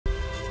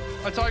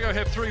Otago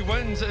have 3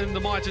 wins in the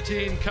Mitre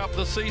 10 Cup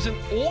this season,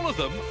 all of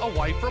them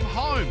away from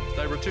home.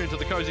 They return to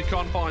the cosy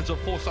confines of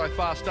Forsyth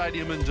Bar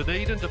Stadium in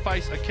Dunedin to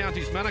face a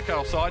Counties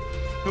Manukau side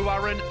who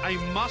are in a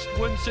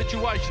must-win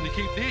situation to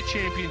keep their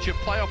championship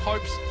playoff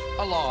hopes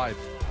alive.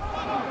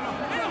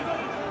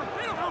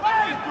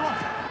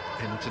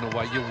 Hamilton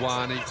away,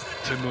 Ioane,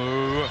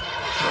 Timu,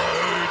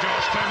 through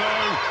Josh Timu.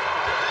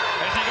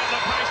 Has he got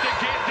the pace to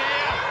get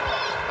there?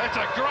 That's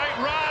a great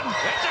run,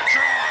 it's a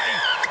try!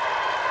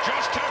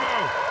 Josh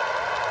Timu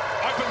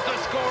opens the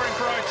scoring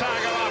for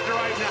Otago after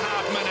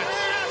 8.5 minutes.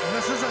 And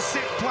this is a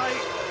set play.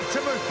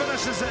 Timu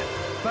finishes it,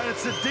 but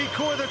it's the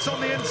decoy that's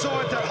on the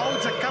inside that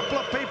holds a couple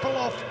of people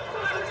off.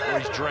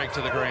 He's dragged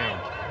to the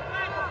ground.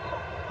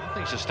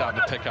 Things are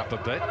starting to pick up a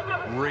bit.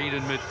 Reed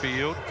in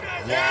midfield.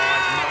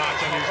 Wide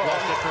Martin, who's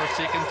lost it for a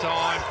second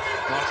time.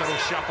 Nice little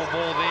shuffle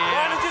ball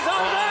there.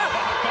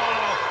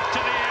 Bahakolo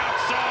to the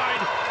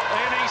outside,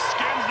 and he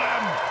skins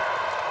them.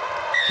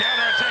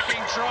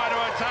 Counter-attacking try to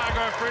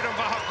Otago. Freedom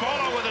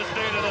Bahakolo with his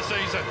third of the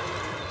season.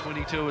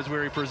 22 is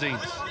where he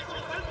presents.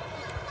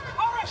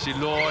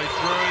 Siloy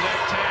through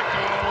that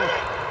tackle.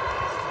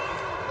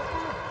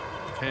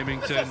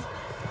 Hamilton.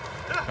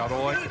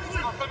 Karoi.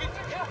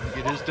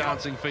 Get his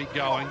dancing feet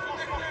going.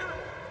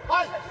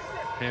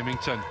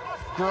 Hamilton.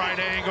 Great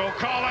angle.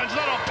 Collins.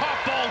 Little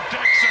pop ball.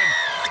 Dixon.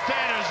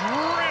 That is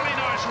really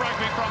nice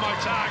rugby from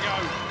Otago.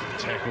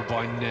 Tackled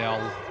by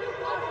Nell.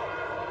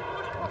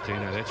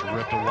 Martino, that's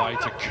ripped away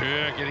to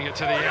Kerr, getting it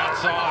to the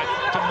outside,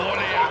 to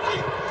Mordia.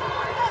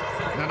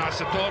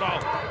 Nanasatoro.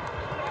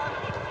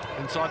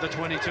 Inside the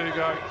 22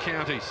 go,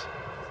 Counties.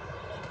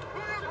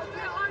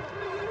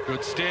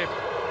 Good step.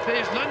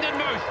 There's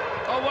Lindenmuth.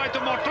 Away to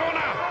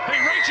Mortona. He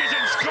reaches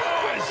and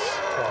scores.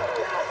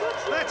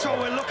 That's what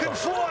we're looking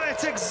for.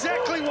 That's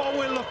exactly what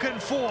we're looking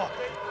for.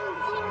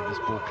 And this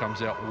ball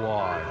comes out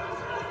wide.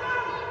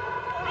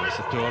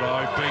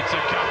 Nanasatoro beats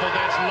a couple.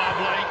 That's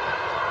lovely.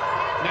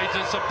 Needs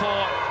his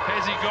support.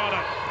 Has he got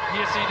it?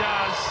 Yes, he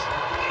does.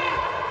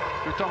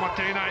 To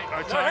Tomatine.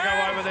 Otago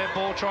over that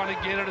ball, trying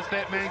to get it. It's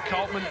that man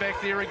Coltman back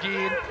there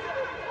again.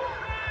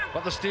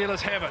 But the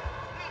Steelers have it.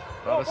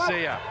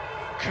 Odisea.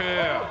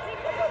 Kerr.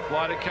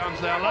 Wide it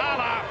comes now.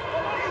 Lala.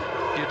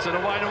 Gets it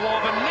away to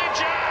Warburton.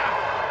 Ledger.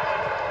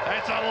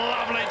 That's a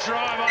lovely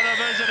try by the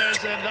visitors,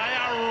 and they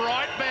are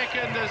right back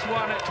in this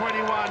one at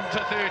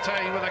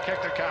 21-13 with a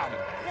kick to come.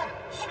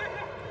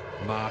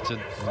 Martin,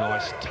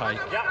 nice take.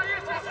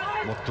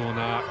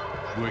 Motona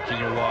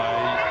working away.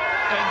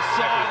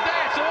 Inside,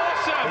 that's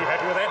awesome! Are you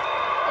happy with that?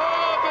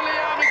 Oh,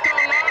 Biliami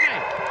Tolani!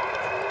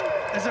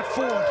 Is it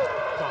forward?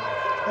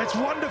 That's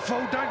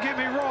wonderful, don't get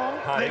me wrong.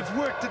 They've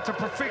worked it to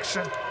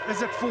perfection.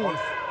 Is it forward?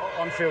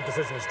 On-field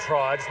decision is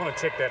try. I just want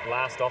to check that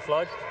last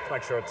offload to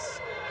make sure it's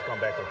gone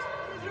backwards.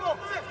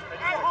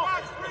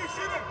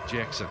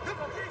 Jackson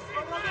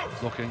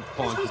looking,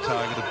 finds the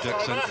target of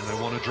Dixon, and they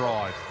want to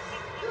drive.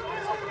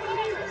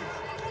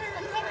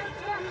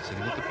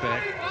 Sitting at the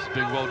back, it's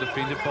being well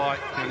defended by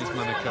Counties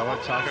Manukau.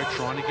 Otago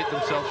trying to get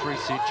themselves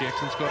reset.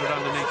 Jackson's got it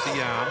underneath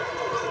the arm.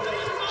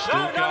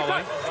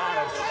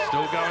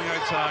 Still going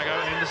Otago,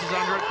 and this is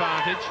under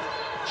advantage.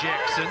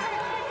 Jackson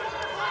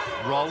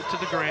rolled to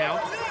the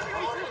ground.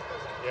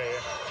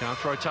 Chance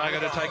for Otago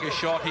to take a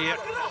shot here.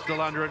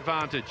 Still under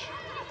advantage.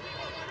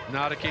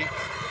 Nadaki,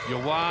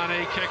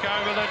 Ioane, kick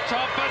over the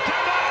top for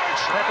Timu!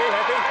 Happy.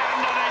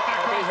 Underneath the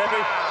crossbar.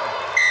 Happy.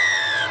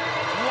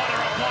 What a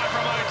reply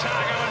from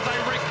Otago as they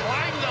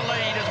reclaim the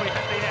lead as we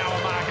hit the hour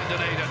mark in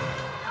Dunedin.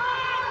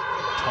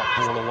 Top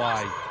ball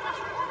away.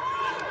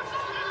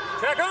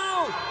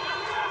 Tackle!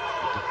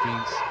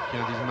 Defence,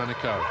 Counties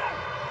Manukau.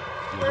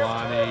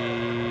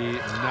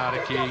 Ioane,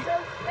 Nadaki,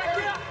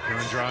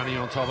 Karandrani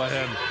on top of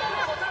him.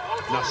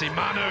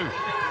 Nasimanu.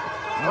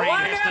 Reed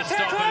has to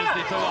stop it as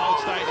the two old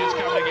stages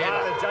come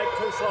together. Jake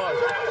too slow.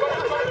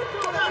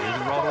 He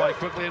hasn't rolled away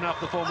quickly enough,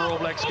 the former All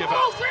Black skipper.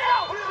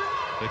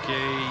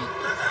 Vicky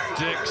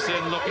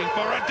Dixon looking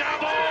for a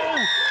double,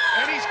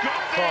 and he's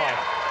got there.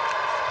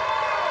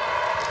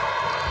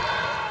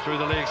 Through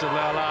the legs of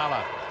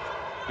Laulala.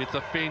 Gets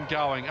the fin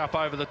going, up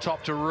over the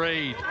top to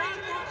Reed.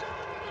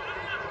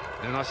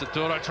 And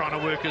Isaturo trying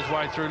to work his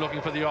way through,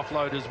 looking for the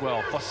offload as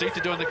well. Fosita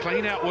doing the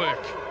clean-out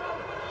work.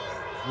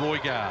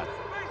 Roygard.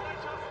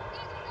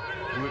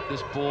 Work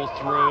this ball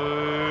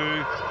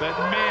through, but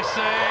messy.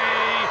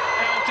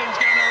 Elton's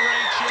going to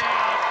reach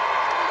out.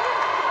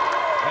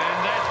 And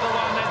that's the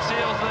one that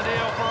seals the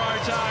deal for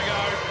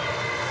Otago.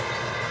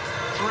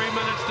 3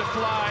 minutes to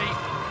play.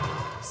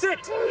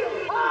 Sit!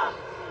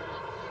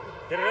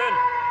 Get it in.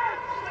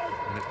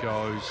 And it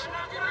goes.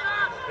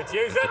 Let's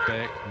use it.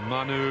 Back,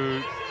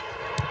 Manu.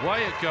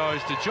 Way it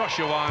goes to Josh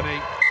Ioane.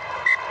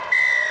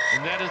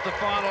 And that is the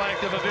final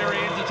act of a very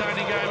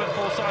entertaining game at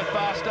Forsyth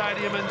Bar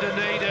Stadium in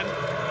Dunedin.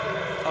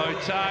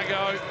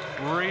 Otago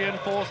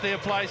reinforce their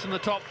place in the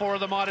top 4 of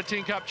the Mitre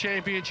 10 Cup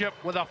Championship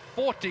with a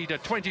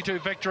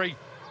 40-22 victory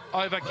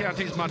over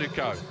Counties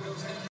Manukau.